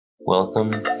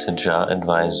Welcome to Ja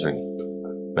Advisory.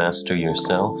 Master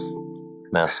yourself,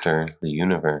 master the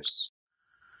universe.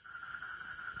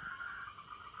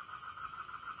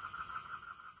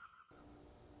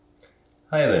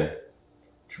 Hi there,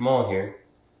 Jamal here.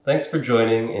 Thanks for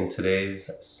joining in today's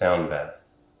sound bath.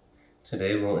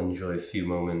 Today we'll enjoy a few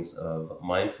moments of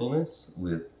mindfulness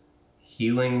with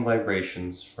healing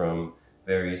vibrations from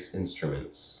various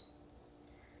instruments.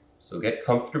 So get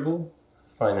comfortable,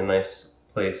 find a nice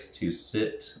place to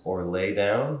sit or lay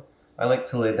down. I like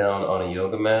to lay down on a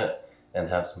yoga mat and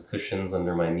have some cushions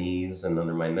under my knees and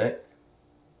under my neck.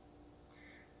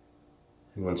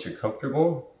 And once you're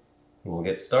comfortable, we'll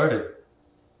get started.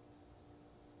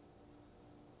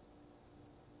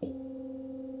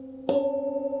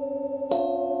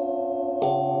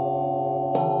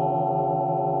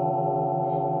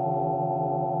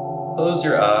 Close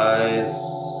your eyes,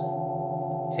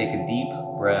 take a deep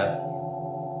breath,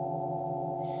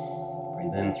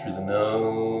 breathe in through the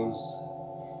nose,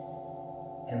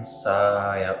 and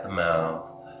sigh out the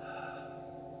mouth.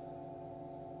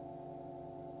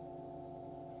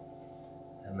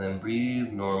 And then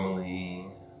breathe normally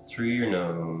through your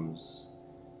nose.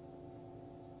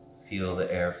 Feel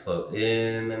the air flow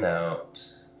in and out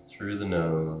through the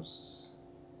nose.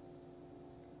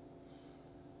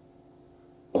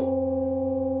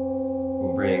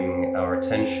 We'll bring our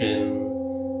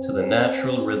attention to the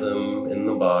natural rhythm in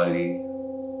the body.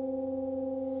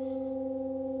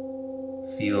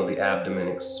 Feel the abdomen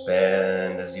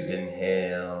expand as you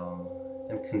inhale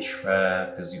and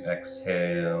contract as you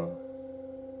exhale.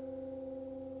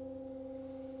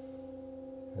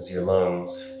 As your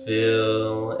lungs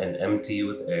fill and empty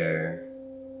with air.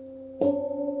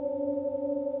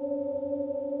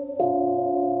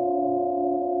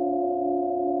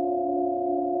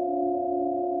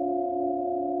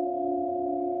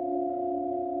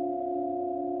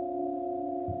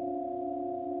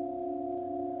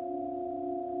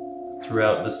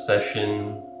 Throughout this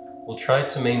session, we'll try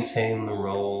to maintain the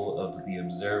role of the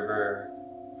observer,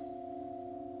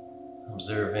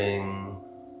 observing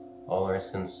all our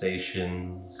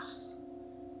sensations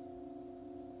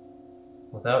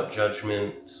without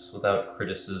judgment, without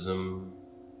criticism,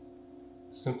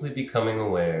 simply becoming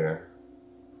aware.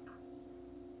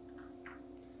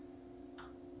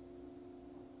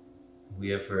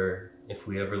 If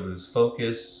we ever lose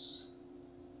focus,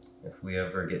 if we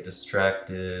ever get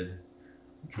distracted,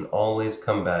 we can always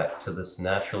come back to this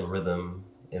natural rhythm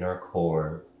in our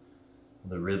core,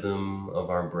 the rhythm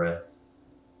of our breath,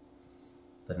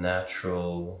 the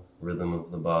natural rhythm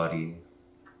of the body.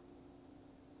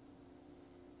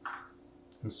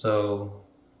 And so,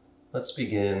 let's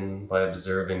begin by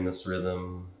observing this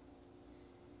rhythm,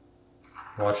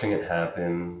 watching it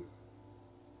happen.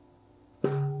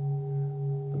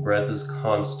 The breath is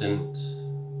constant,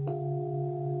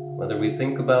 whether we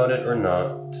think about it or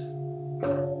not.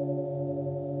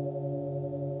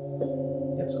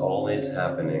 It's always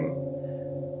happening.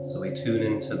 So we tune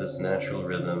into this natural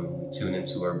rhythm, we tune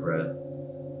into our breath,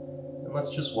 and let's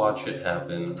just watch it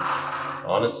happen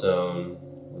on its own,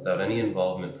 without any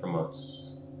involvement from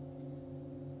us.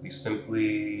 We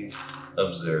simply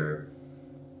observe.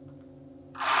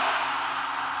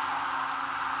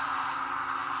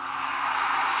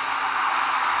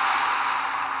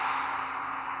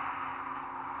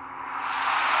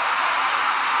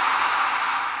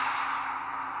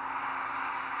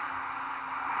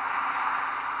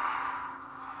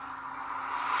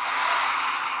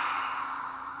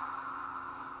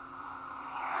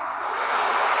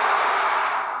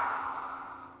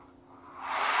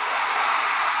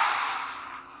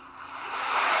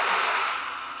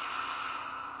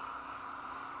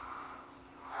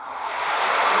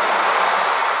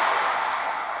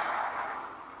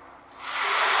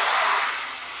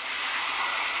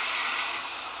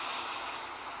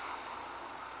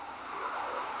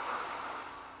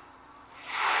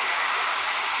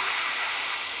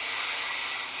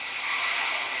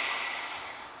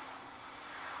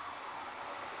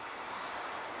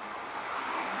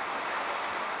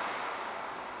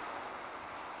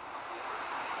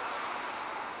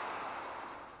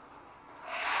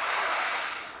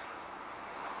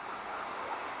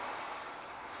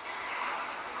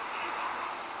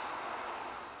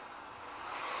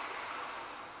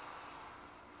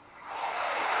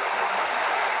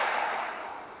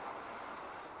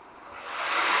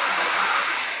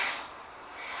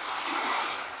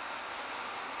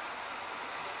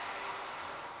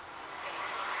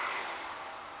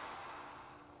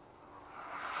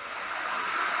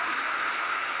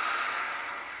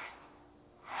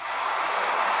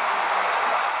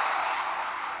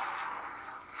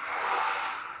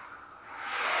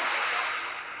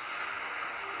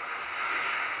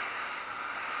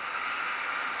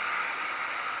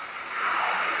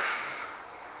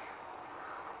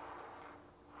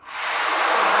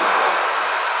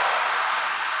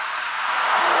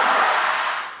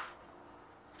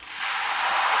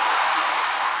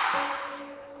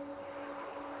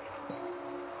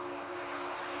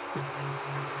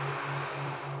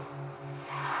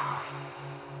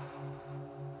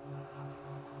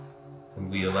 And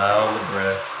we allow the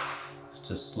breath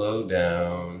to slow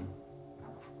down.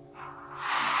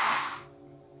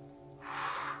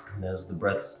 And as the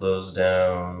breath slows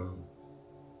down,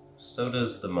 so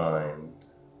does the mind.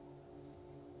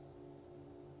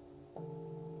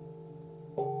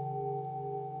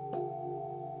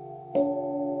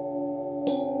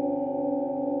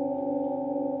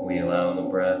 We allow the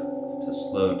breath to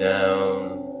slow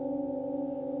down.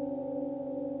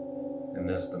 And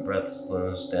as the breath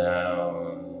slows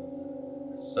down,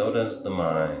 so does the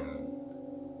mind.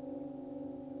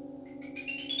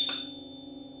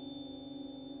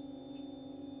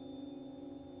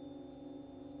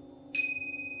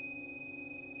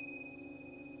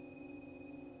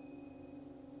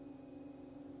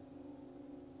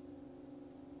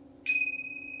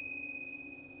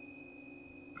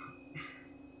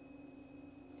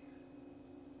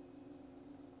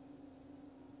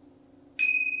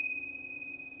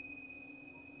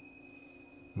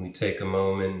 We take a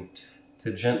moment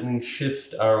to gently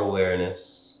shift our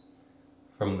awareness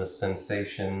from the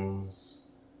sensations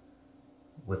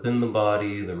within the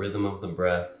body, the rhythm of the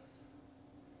breath,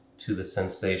 to the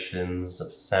sensations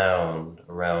of sound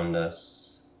around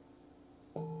us.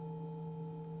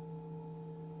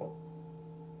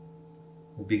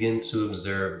 We begin to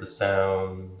observe the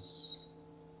sounds,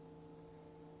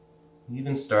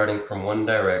 even starting from one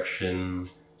direction,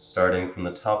 starting from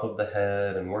the top of the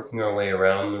head and working our way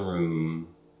around the room.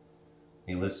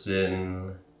 We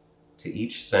listen to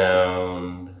each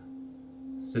sound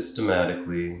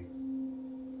systematically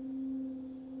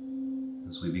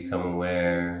as we become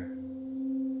aware.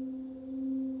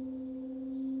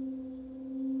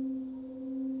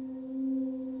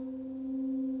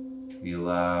 We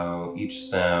allow each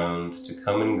sound to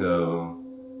come and go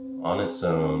on its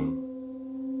own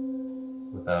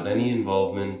without any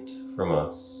involvement from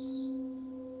us.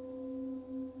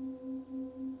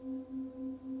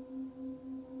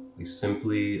 We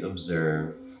simply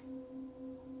observe.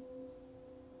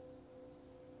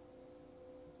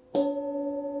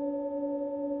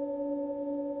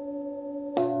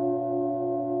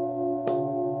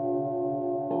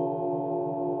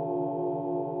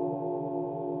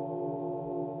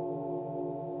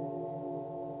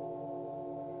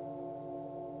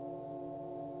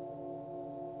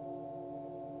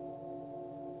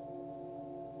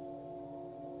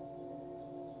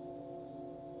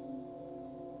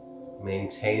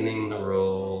 Maintaining the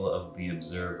role of the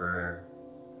observer,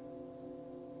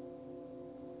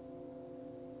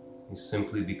 we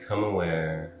simply become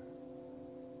aware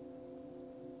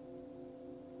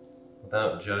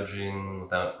without judging,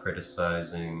 without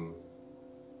criticizing,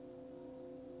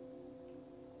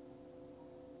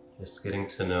 just getting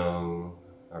to know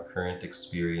our current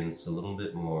experience a little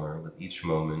bit more with each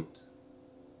moment.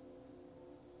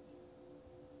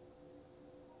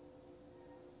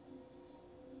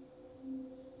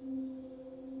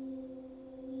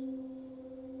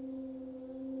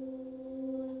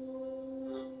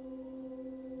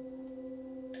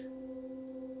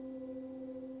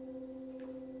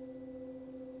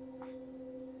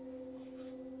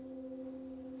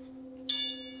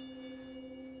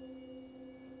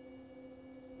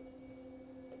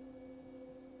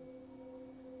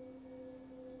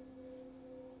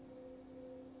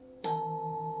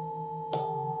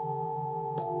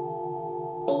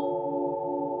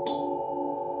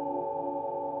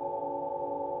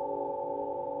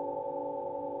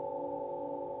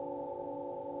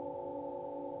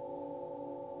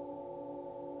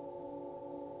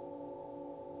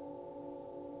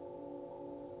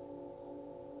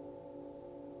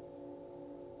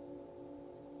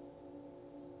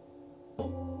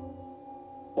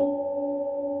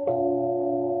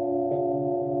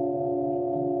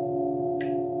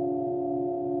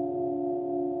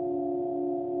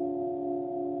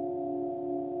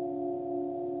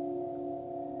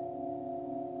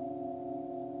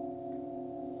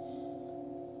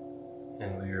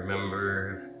 And we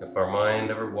remember, if our mind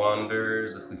ever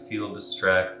wanders, if we feel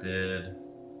distracted,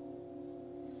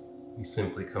 we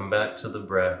simply come back to the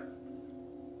breath,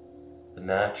 the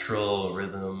natural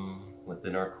rhythm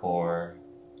within our core,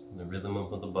 the rhythm of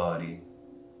the body,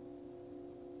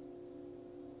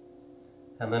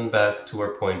 and then back to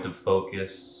our point of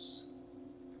focus,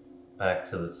 back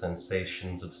to the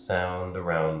sensations of sound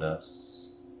around us.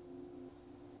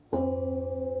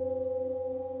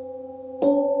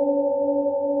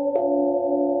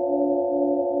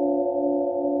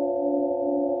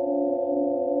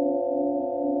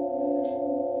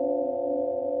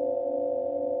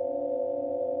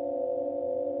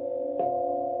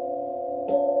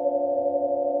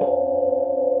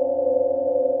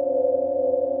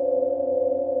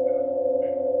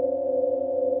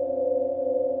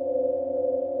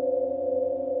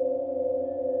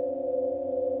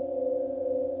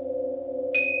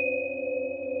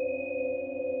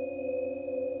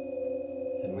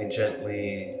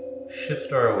 gently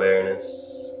shift our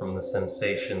awareness from the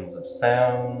sensations of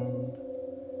sound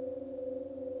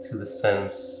to the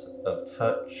sense of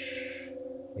touch.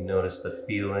 We notice the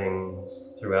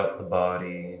feelings throughout the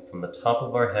body, from the top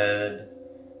of our head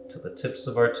to the tips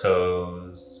of our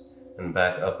toes and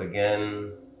back up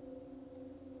again.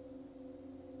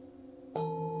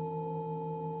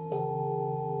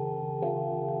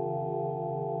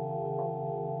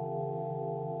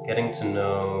 Getting to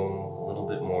know a little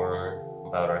bit more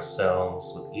about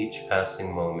ourselves with each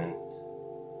passing moment.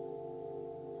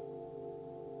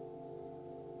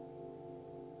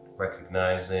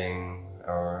 Recognizing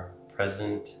our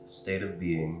present state of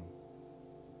being.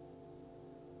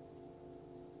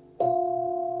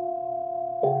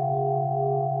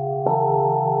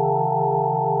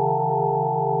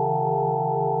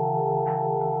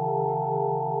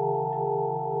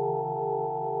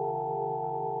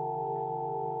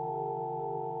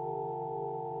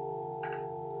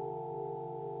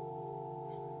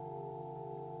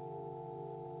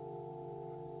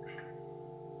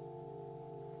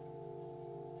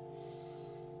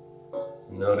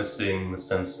 Noticing the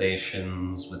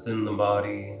sensations within the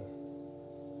body.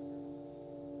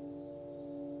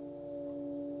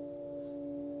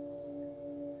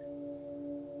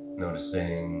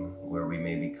 Noticing where we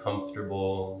may be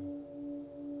comfortable,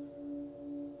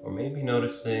 or maybe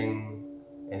noticing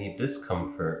any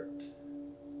discomfort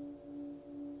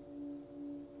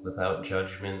without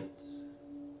judgment,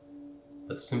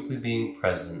 but simply being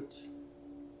present.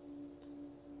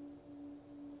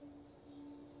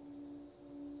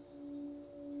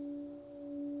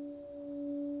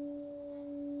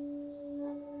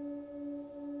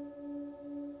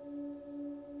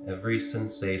 Every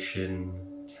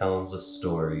sensation tells a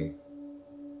story.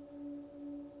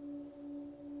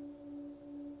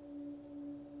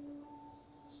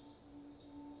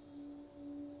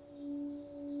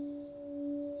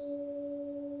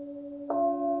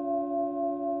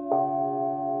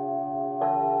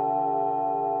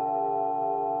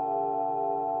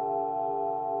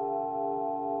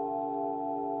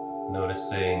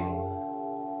 Noticing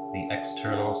the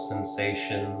external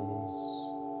sensations,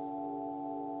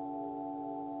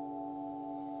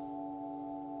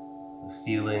 the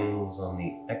feelings on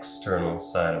the external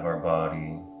side of our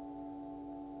body.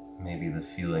 Maybe the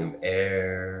feeling of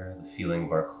air, the feeling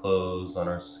of our clothes on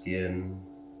our skin.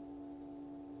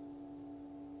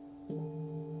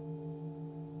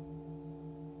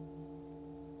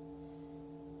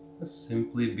 Just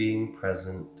simply being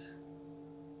present.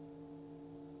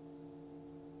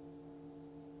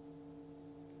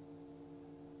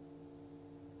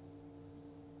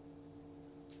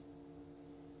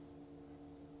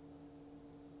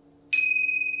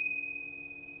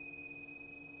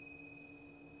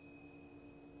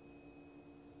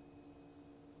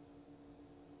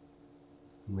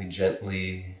 We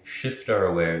gently shift our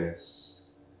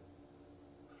awareness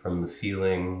from the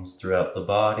feelings throughout the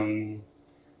body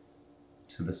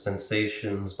to the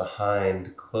sensations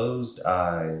behind closed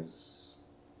eyes.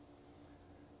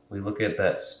 We look at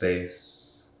that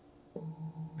space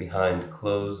behind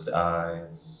closed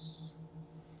eyes.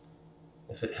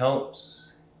 If it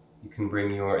helps, you can bring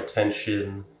your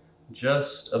attention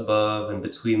just above and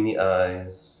between the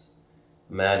eyes.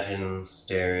 Imagine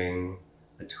staring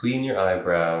between your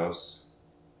eyebrows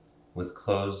with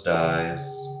closed eyes.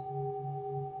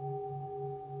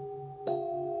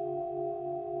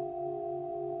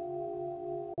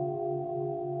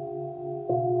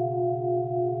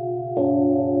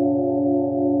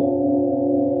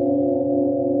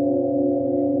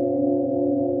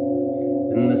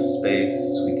 In this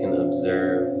space, we can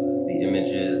observe the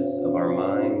images of our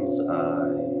mind's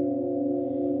eye.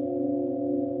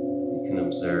 We can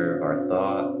observe our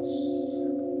thoughts,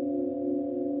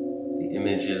 the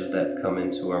images that come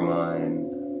into our mind,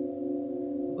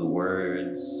 the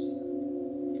words,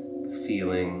 the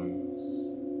feelings.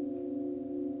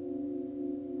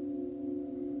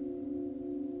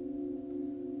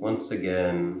 Once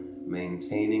again,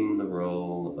 maintaining the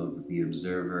role of the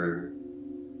observer,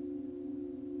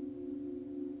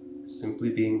 simply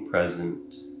being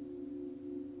present.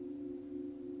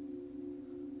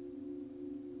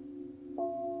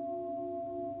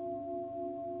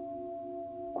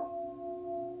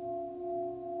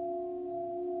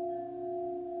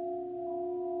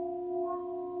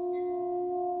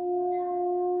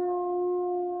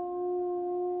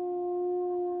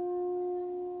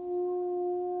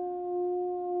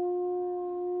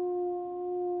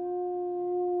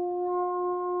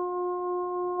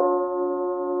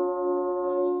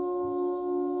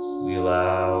 We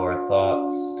allow our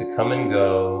thoughts to come and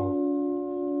go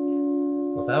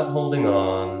without holding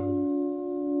on.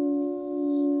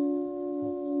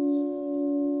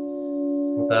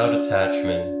 without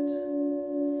attachment,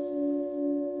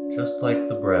 just like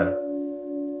the breath.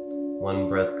 One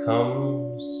breath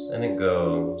comes and it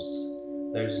goes.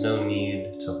 There's no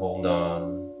need to hold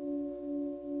on.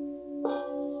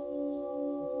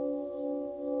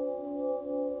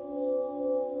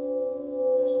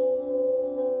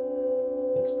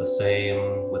 It's the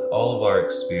same with all of our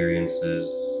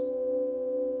experiences.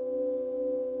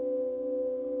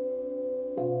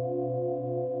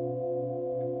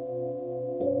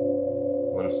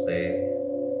 Once they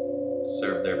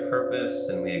serve their purpose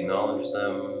and we acknowledge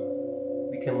them,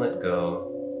 we can let go.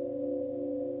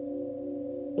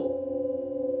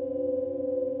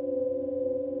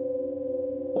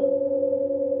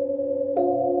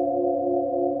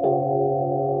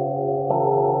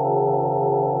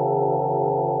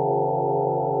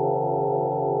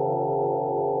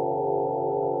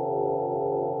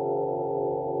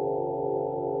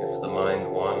 If the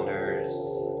mind wanders,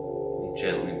 we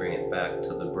gently bring it back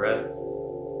to the breath,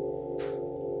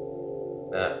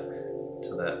 back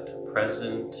to that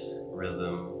present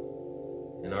rhythm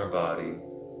in our body,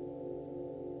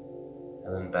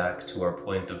 and then back to our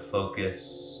point of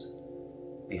focus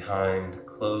behind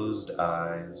closed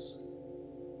eyes.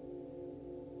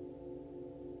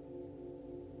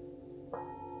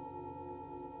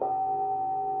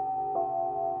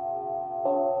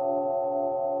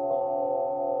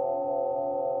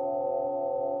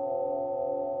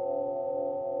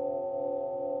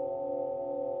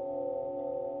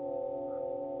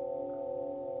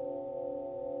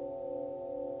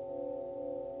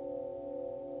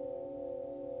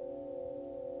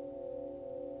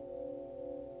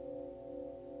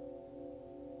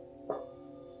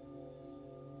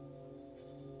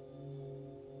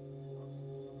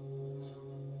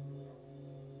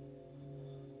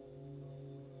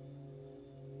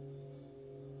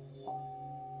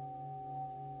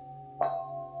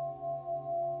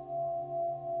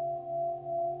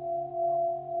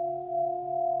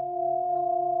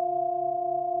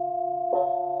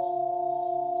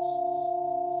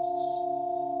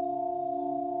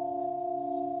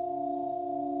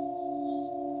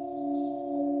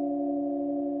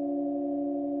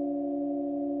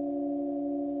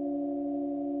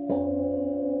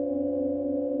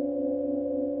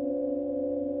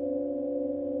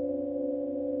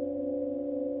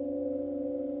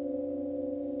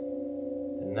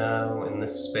 Now, in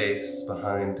this space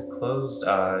behind closed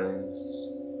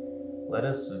eyes, let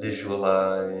us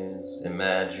visualize,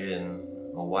 imagine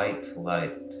a white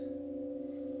light.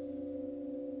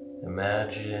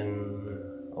 Imagine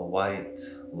a white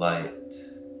light.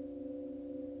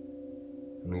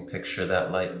 And we picture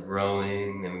that light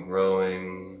growing and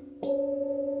growing,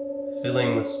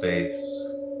 filling the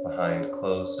space behind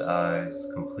closed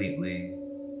eyes completely.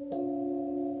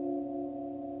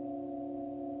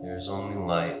 There's only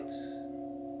light.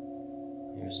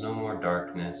 There's no more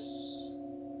darkness.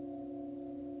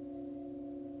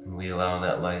 And we allow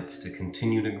that light to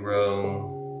continue to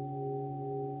grow,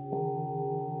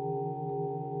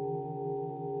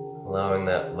 allowing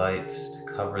that light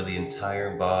to cover the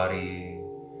entire body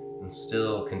and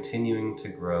still continuing to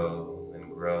grow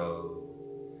and grow.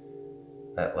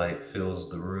 That light fills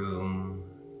the room.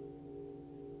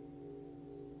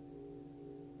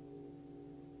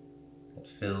 It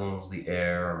fills the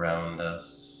air around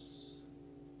us.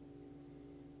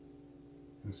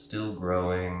 And still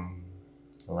growing,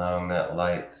 allowing that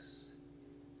light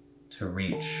to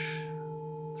reach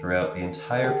throughout the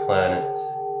entire planet.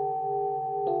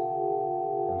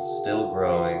 And still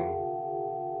growing,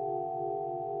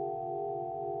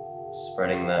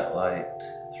 spreading that light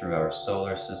through our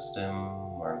solar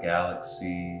system, our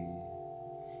galaxy,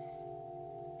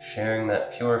 sharing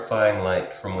that purifying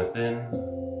light from within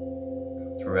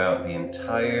throughout the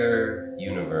entire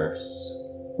universe.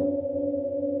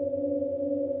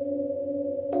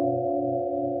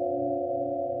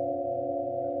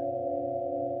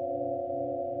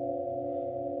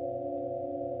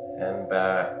 And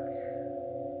back,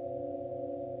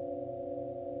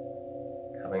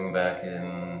 coming back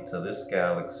into this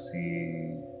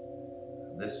galaxy,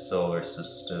 this solar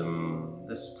system,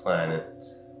 this planet,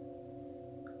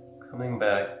 coming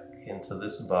back into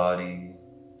this body,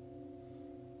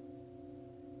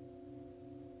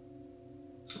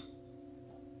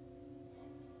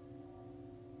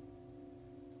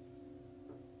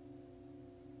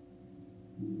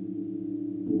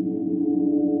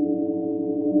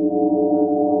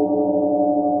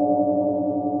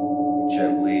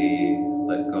 gently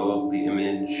let go of the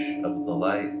image of the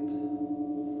light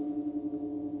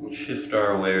and shift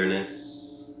our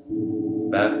awareness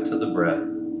back to the breath.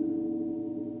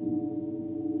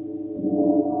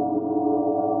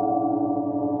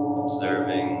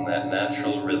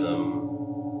 natural rhythm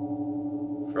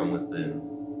from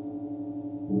within.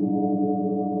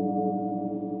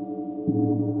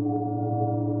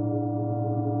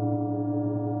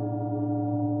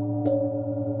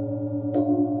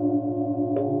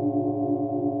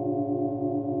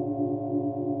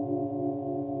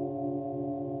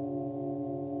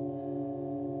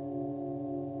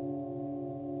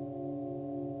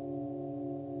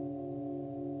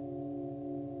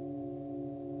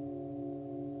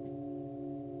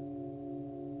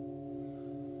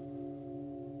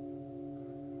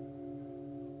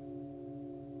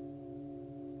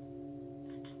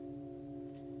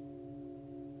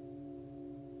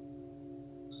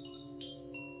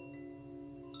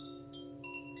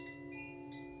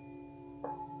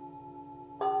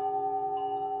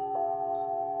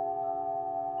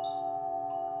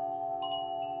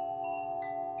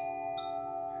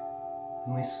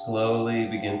 And we slowly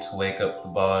begin to wake up the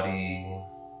body,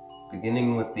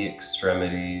 beginning with the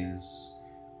extremities.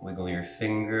 Wiggle your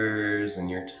fingers and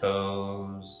your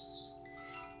toes,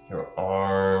 your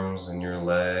arms and your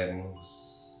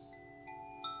legs.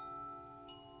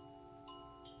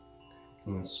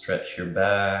 And stretch your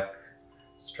back,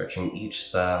 stretching each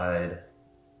side.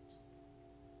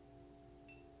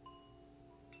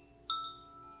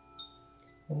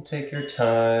 And take your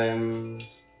time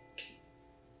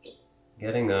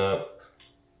getting up,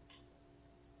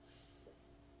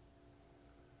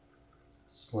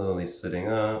 slowly sitting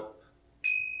up,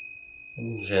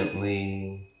 and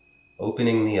gently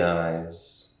opening the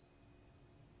eyes.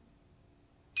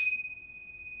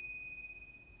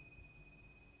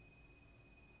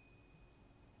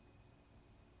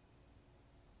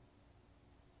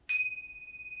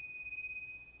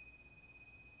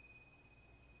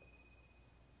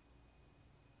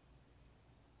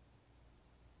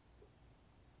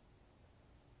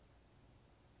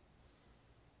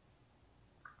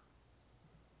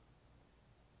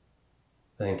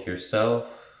 Thank yourself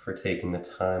for taking the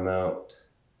time out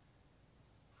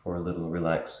for a little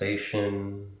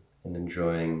relaxation and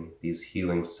enjoying these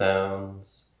healing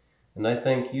sounds. And I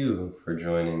thank you for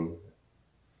joining.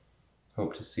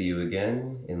 Hope to see you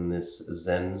again in this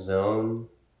Zen zone.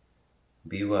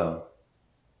 Be well.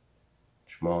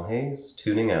 Jamal Hayes,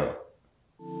 tuning out.